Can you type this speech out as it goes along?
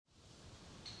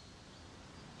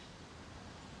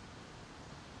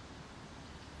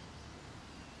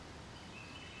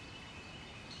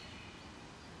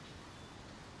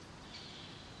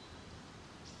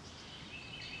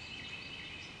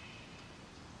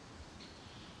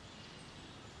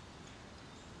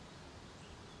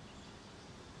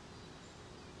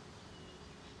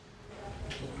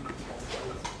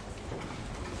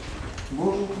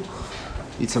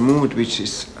It's a movement which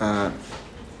is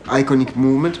iconic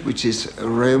movement, which is a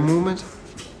rare movement.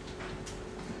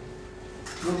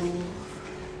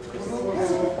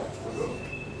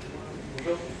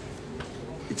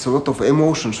 It's a lot of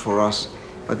emotions for us,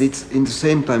 but it's in the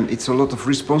same time it's a lot of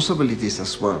responsibilities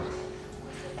as well.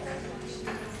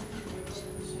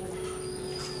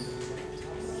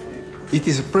 It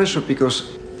is a pressure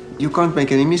because you can't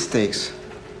make any mistakes,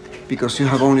 because you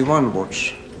have only one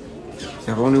watch.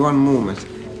 You have only one movement.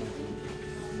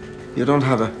 You don't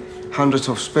have hundreds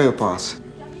of spare parts.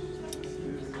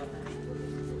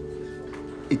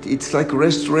 It's like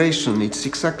restoration. It's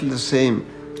exactly the same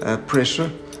pressure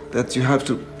that you have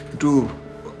to do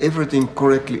everything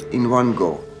correctly in one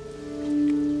go.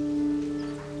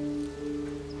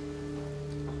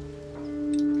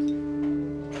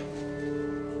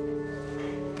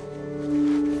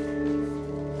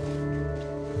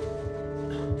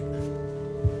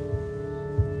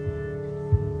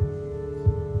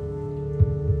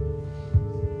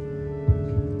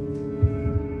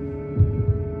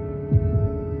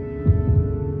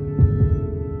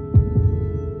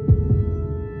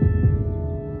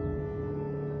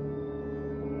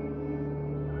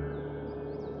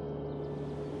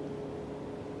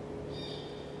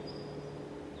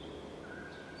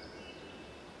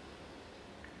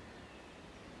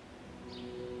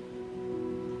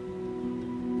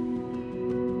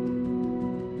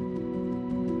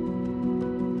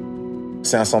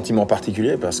 C'est un sentiment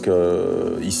particulier parce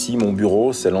que ici, mon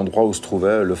bureau, c'est l'endroit où se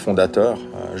trouvait le fondateur,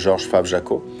 Georges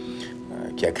Favre-Jaco,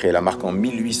 qui a créé la marque en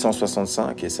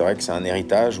 1865. Et c'est vrai que c'est un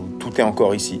héritage où tout est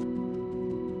encore ici.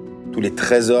 Tous les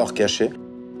trésors cachés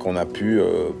qu'on a pu,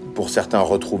 pour certains,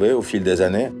 retrouver au fil des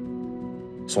années,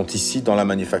 sont ici dans la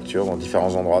manufacture, dans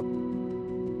différents endroits.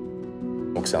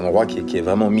 Donc c'est un endroit qui est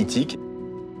vraiment mythique.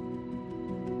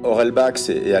 Aurel Bax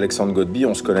et Alexandre Godby,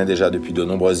 on se connaît déjà depuis de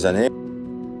nombreuses années.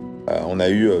 On a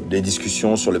eu des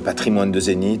discussions sur le patrimoine de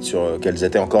Zenith, sur quels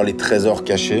étaient encore les trésors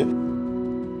cachés.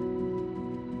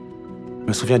 Je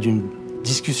me souviens d'une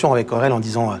discussion avec Aurel en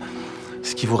disant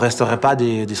est-ce qu'il ne vous resterait pas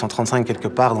des 135 quelque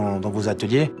part dans vos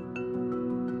ateliers?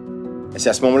 Et c'est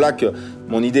à ce moment-là que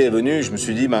mon idée est venue. Je me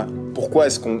suis dit, pourquoi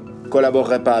est-ce qu'on ne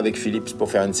collaborerait pas avec Phillips pour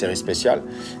faire une série spéciale?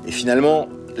 Et finalement,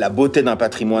 la beauté d'un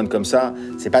patrimoine comme ça,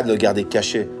 c'est pas de le garder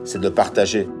caché, c'est de le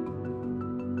partager.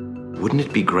 Wouldn't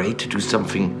it be great to do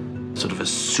something sort of a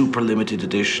super limited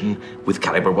edition with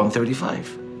Calibre 135?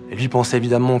 Et lui pensait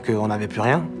évidemment qu'on n'avait plus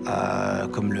rien,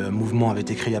 comme le mouvement avait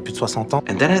été créé il y a plus de 60 ans.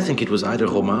 And then I think it was either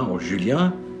Romain or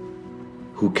Julien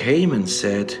who came and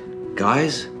said,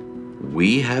 guys,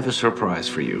 we have a surprise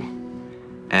for you.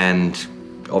 And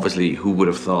obviously, who would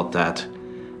have thought that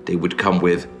they would come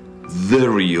with the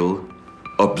real,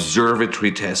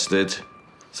 observatory-tested,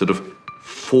 sort of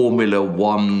Formula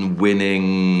One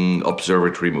winning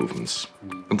observatory movements.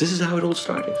 And this is how it all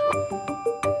started.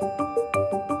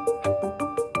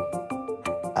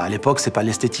 À l'époque, c'est pas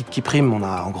l'esthétique qui prime. On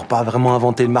n'a encore pas vraiment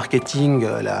inventé le marketing,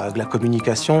 la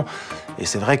communication. Et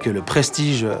c'est vrai que le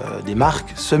prestige des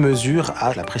marques se mesure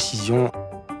à la précision.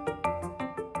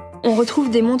 On retrouve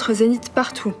des montres Zenith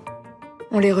partout.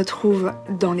 On les retrouve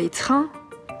dans les trains,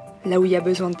 là où il y a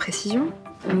besoin de précision.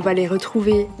 On va les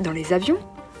retrouver dans les avions,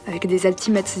 avec des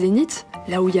altimettes Zenith,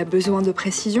 là où il y a besoin de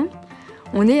précision.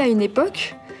 On est à une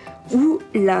époque où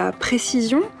la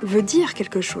précision veut dire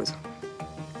quelque chose.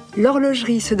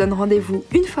 L'horlogerie se donne rendez-vous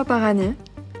une fois par année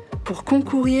pour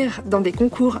concourir dans des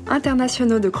concours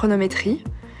internationaux de chronométrie,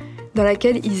 dans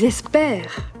laquelle ils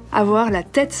espèrent avoir la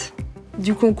tête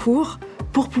du concours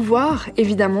pour pouvoir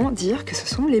évidemment dire que ce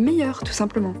sont les meilleurs, tout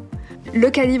simplement. Le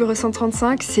Calibre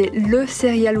 135, c'est le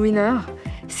serial winner.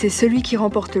 C'est celui qui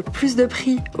remporte le plus de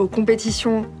prix aux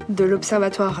compétitions de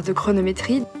l'Observatoire de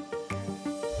chronométrie.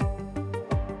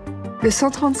 Le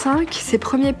 135, ses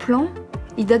premiers plans,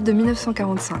 ils datent de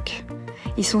 1945.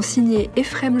 Ils sont signés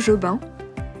Ephrem Jobin,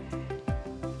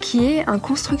 qui est un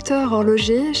constructeur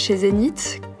horloger chez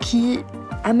Zenith, qui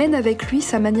amène avec lui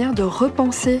sa manière de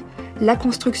repenser la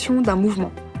construction d'un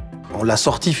mouvement. On l'a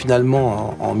sorti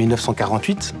finalement en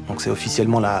 1948, donc c'est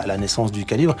officiellement la naissance du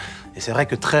Calibre. Et c'est vrai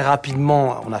que très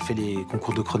rapidement, on a fait les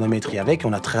concours de chronométrie avec et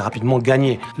on a très rapidement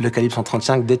gagné. Le Calibre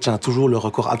 135 détient toujours le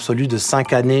record absolu de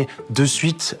 5 années de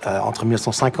suite, entre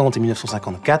 1950 et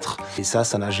 1954. Et ça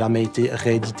n'a jamais été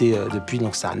réédité depuis,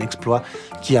 donc c'est un exploit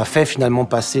qui a fait finalement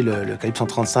passer le Calibre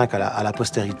 135 à la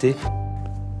postérité.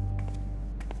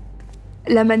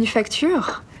 La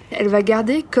manufacture, elle va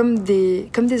garder comme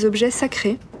des objets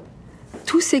sacrés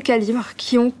tous ces calibres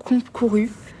qui ont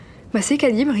concouru. Ces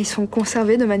calibres, ils sont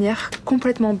conservés de manière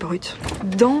complètement brute,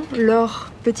 dans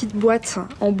leur petite boîte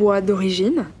en bois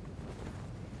d'origine.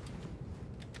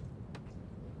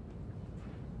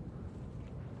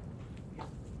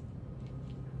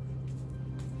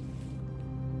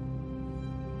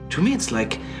 To me, it's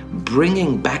like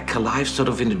bringing back alive, sort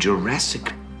of in a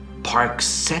Jurassic Park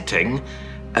setting,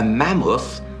 a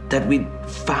mammoth that we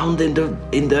found in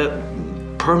the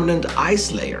permanent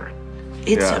ice layer.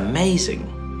 It's amazing.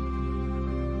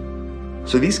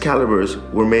 So these calibers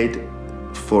were made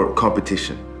for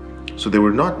competition. So they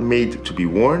were not made to be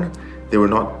worn. They were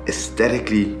not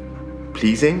aesthetically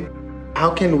pleasing.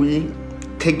 How can we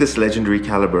take this legendary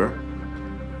caliber,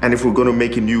 and if we're going to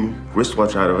make a new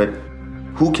wristwatch out of it,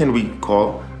 who can we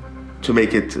call to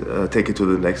make it, take it to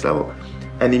the next level?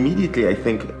 And immediately, I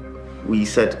think we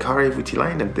said, Kari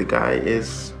Voutilainen, the guy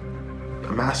is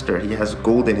a master. He has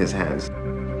gold in his hands.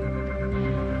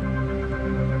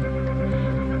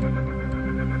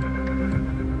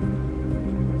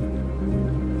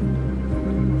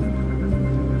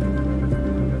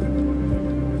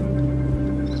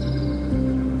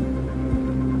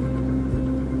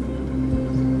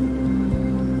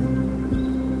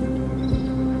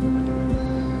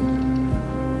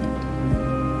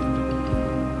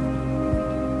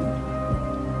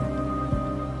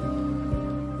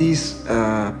 These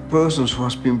persons who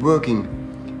has been working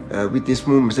with these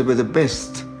movements, they were the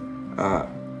best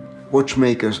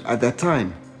watchmakers at that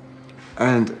time.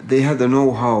 And they had the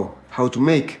know-how how to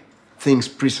make things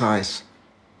precise.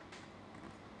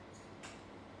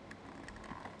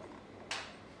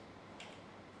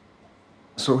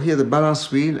 So here the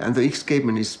balance wheel and the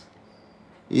escapement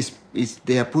is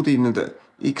they are put in the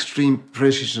extreme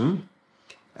precision,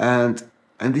 and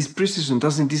this precision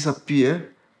doesn't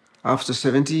disappear after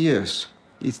 70 years.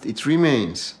 It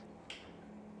remains.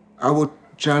 Our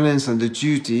challenge and the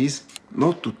duty is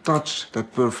not to touch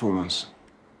that performance.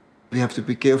 We have to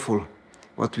be careful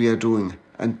what we are doing,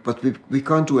 but we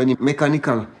can't do any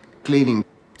mechanical cleaning,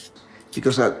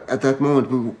 because at that moment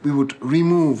we would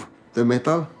remove the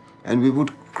metal and we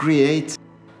would create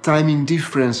timing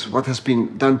difference what has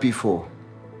been done before.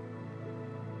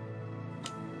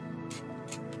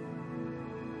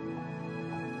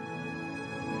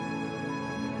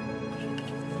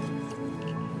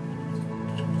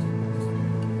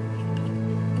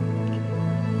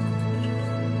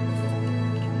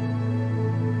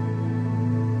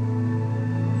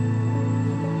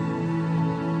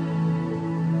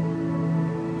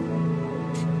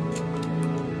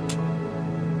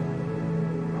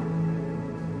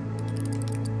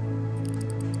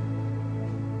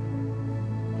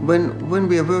 When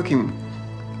we are working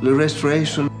the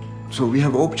restoration, so we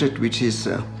have object which is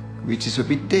a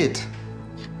bit dead.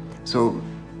 So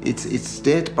it's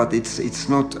dead, but it's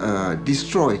not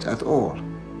destroyed at all.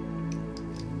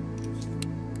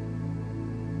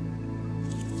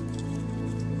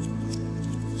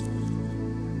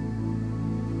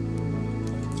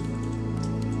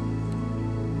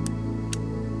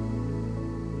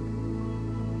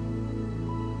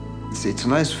 It's a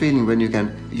nice feeling when you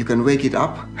can wake it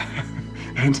up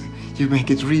and you make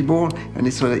it reborn, and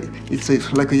it's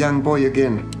like a young boy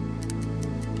again.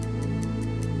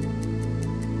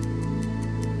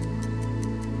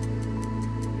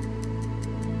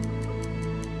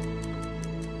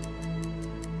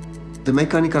 The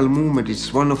mechanical movement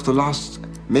is one of the last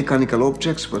mechanical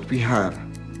objects what we have,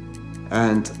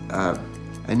 and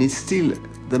it's still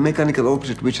the mechanical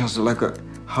object which has like a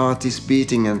heart is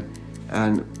beating,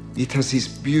 and it has his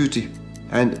beauty,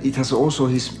 and it has also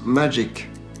his magic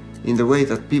in the way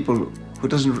that people who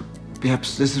doesn't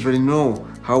perhaps necessarily know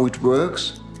how it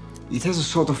works, it has a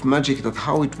sort of magic that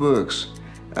how it works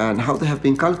and how they have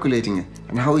been calculating it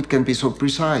and how it can be so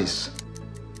precise.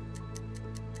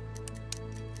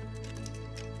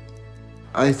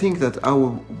 I think that our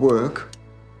work,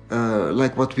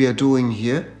 like what we are doing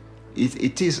here,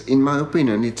 it is, in my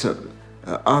opinion, it's an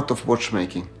art of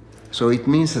watchmaking. So it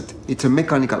means that it's a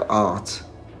mechanical art.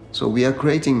 So we are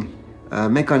creating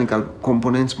mechanical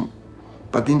components,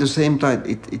 but in the same time,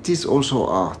 it is also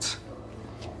art.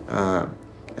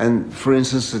 And for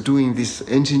instance, doing this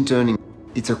engine turning,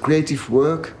 it's a creative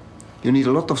work. You need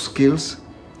a lot of skills,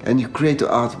 and you create the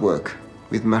artwork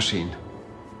with machine.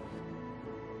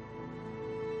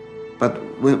 But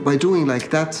by doing like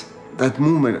that, that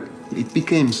movement, it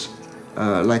becomes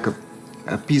like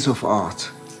a piece of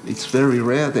art. It's very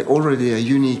rare. They already are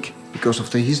unique because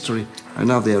of the history, and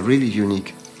now they are really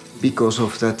unique because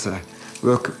of that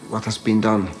work what has been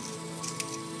done.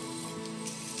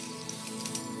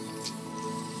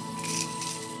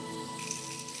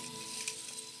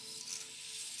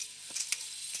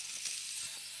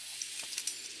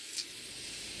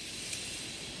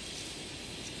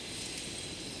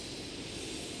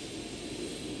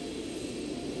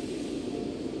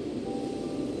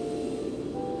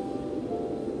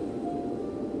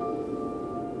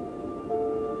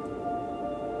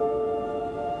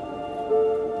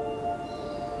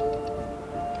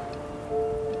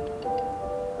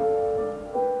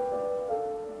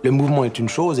 Le mouvement est une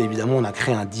chose, et évidemment, on a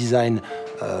créé un design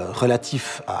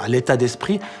relatif à l'état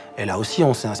d'esprit. Et là aussi,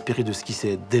 on s'est inspiré de ce qui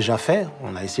s'est déjà fait.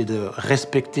 On a essayé de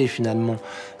respecter finalement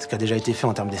ce qui a déjà été fait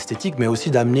en termes d'esthétique, mais aussi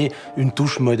d'amener une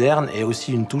touche moderne et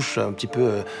aussi une touche un petit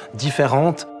peu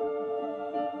différente.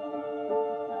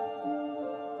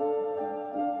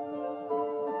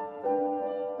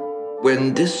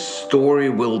 When this story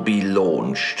will be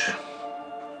launched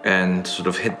and sort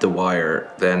of hit the wire,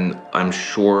 then I'm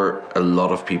sure a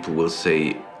lot of people will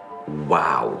say,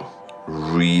 wow,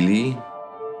 really?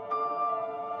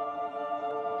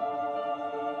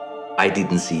 I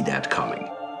didn't see that coming.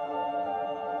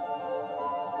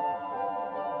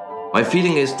 My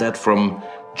feeling is that from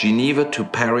Geneva to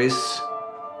Paris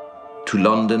to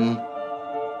London,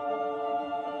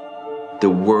 the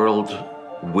world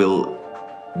will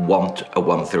want a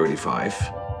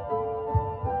 135.